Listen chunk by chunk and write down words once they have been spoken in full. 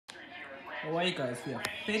Alright guys, we have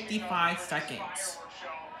 55 seconds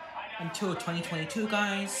until 2022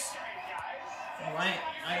 guys. Alright,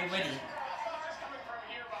 are you ready?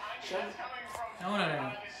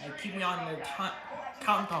 No. Keep me on the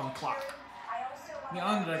countdown clock. Be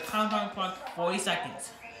on the countdown clock 40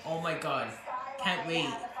 seconds. Oh my god. Can't wait.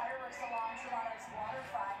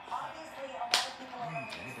 Oh my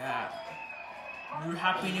god.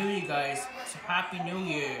 Happy New Year guys. It's Happy New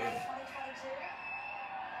Year.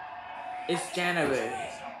 It's January.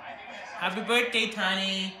 Happy birthday,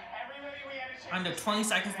 Tiny. Under 20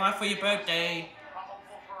 seconds left for your birthday.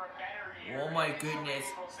 Oh my goodness.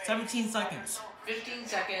 17 seconds. 15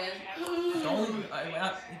 seconds. Don't. 12 seconds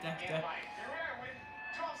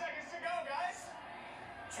to go, guys.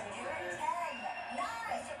 10, 9,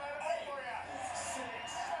 8, 6,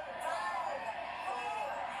 5, 4,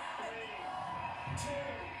 3, 2,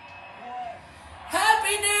 1.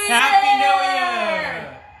 Happy New Year! Happy New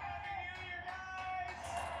Year!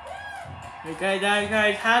 Okay,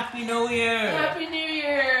 guys, Happy New Year! Happy New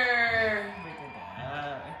Year!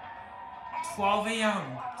 12 a.m.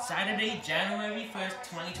 Saturday, January 1st,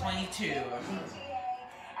 2022.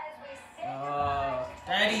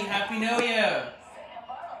 Daddy, Happy New Year!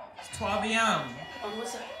 It's 12 a.m.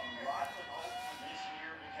 What's that?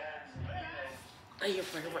 Oh, your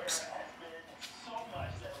fireworks.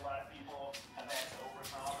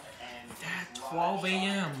 Dad, 12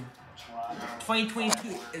 a.m.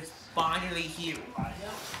 2022 is finally here.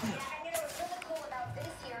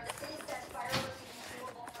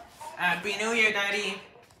 Happy New Year, Daddy.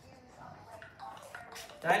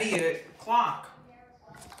 Daddy, clock.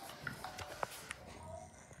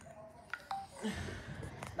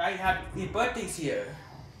 Daddy, your birthday's here.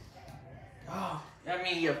 Oh, I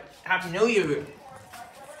mean, your Happy New Year.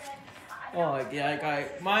 Oh yeah, guys.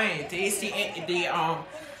 Mine. Do you see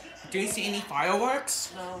any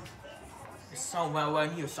fireworks? No. It's somewhere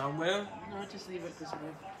around here somewhere. No, just leave it this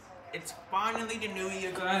way. It's finally the new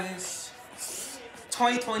year, guys.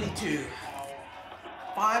 2022.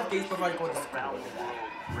 5 days before I go to school.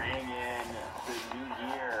 Bring in the new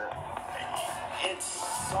year. It's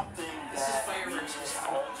something This is fireworks.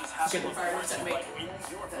 Okay. Fireworks that make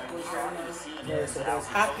that goes around us. Yes, it is.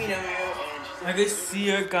 Happy New Year. I can see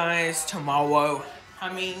you guys tomorrow.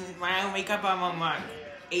 I mean, when I wake up, I'm on like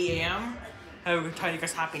 8 a.m. I will tell you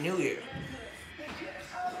guys Happy New Year.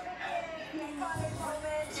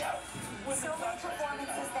 So many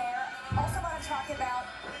performances there. Also want to talk about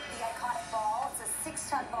the iconic ball. It's a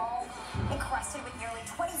 6-ton ball encrusted with nearly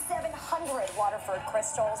 2,700 Waterford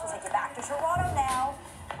crystals. We'll take you back to Toronto now.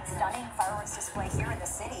 Stunning fireworks display here in the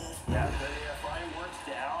city. Yeah, the fireworks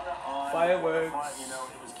down on Fireworks. You know,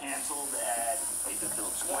 it was canceled at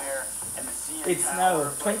Phillips Square and the CN It's Tower.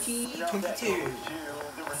 now 2022.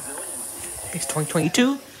 The resiliency. It's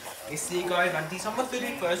 2022. I see you guys on December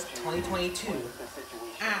 31st, 2022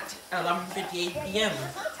 at 11:58 p.m.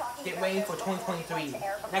 Get ready for 2023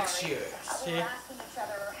 next year. See?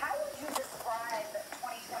 How would you describe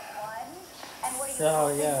 2021? And what are you So,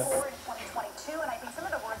 hoping yeah. for in 2022? And I think some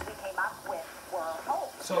of the words we came up with were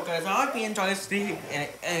hope. So guys, I hope you enjoyed this video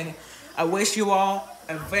and I wish you all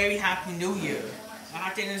a very happy new year. I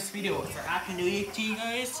have to end this video. So happy new year to you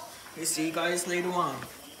guys. We'll see you guys later on.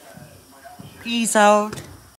 Peace out.